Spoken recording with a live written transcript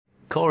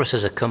Corus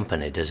as a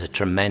company does a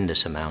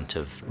tremendous amount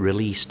of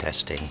release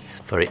testing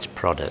for its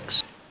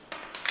products.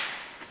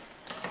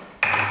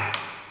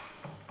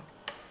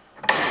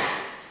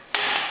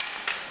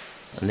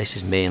 And this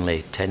is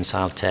mainly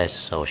tensile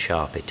tests or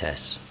Sharpie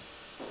tests.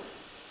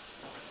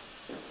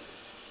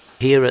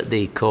 Here at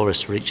the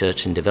Corus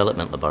Research and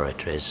Development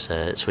Laboratories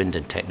at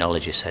Swindon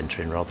Technology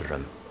Centre in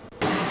Rotherham,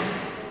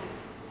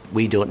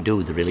 we don't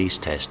do the release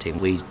testing,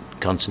 we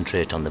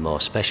concentrate on the more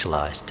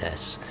specialised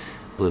tests.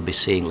 We'll be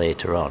seeing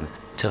later on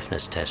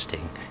toughness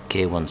testing,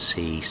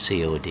 K1C,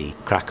 COD,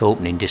 crack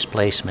opening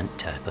displacement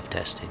type of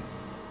testing.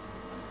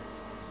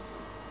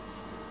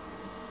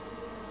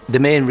 The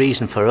main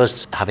reason for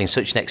us having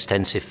such an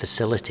extensive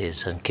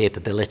facilities and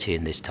capability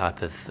in this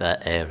type of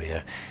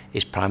area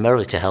is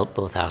primarily to help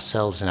both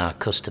ourselves and our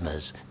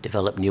customers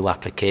develop new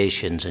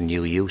applications and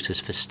new uses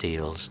for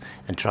steels,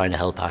 and trying to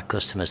help our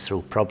customers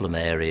through problem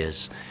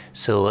areas.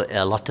 So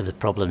a lot of the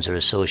problems are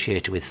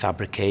associated with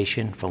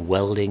fabrication, from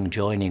welding,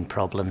 joining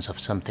problems of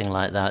something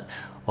like that,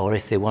 or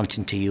if they're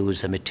wanting to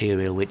use a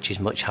material which is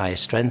much higher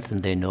strength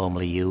than they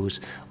normally use,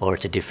 or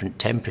at a different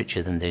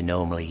temperature than they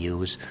normally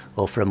use,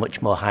 or for a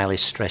much more highly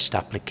stressed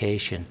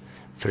application.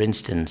 For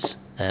instance,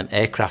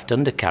 aircraft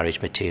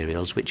undercarriage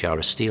materials, which are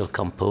a steel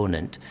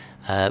component,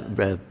 are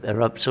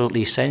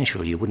absolutely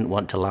essential. You wouldn't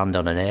want to land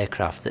on an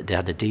aircraft that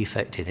had a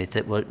defect in it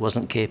that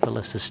wasn't capable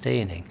of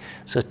sustaining.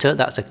 So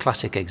that's a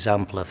classic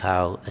example of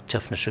how a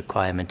toughness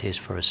requirement is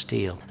for a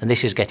steel. And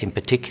this is getting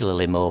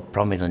particularly more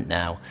prominent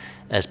now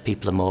as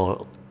people are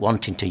more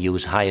wanting to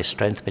use higher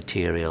strength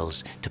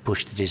materials to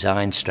push the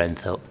design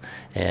strength up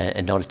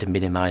in order to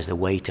minimise the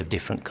weight of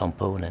different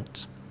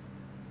components.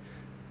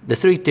 The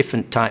three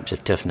different types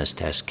of toughness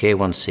tests,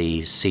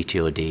 K1Cs,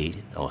 CTOD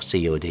or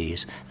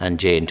CODs and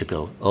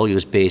J-integral, all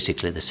use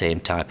basically the same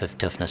type of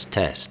toughness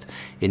test,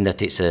 in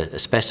that it's a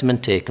specimen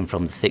taken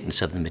from the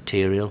thickness of the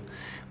material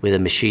with a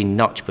machine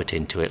notch put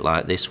into it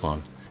like this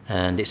one.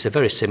 And it's a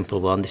very simple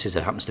one. This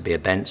happens to be a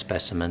bent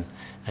specimen,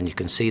 and you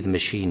can see the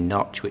machine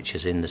notch which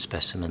is in the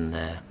specimen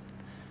there.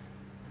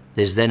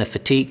 There's then a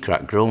fatigue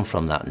crack grown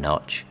from that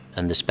notch,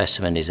 and the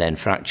specimen is then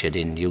fractured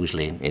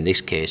usually in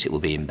this case it will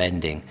be in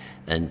bending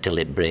until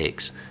it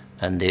breaks,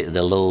 and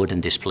the load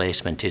and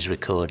displacement is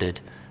recorded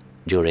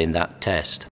during that test.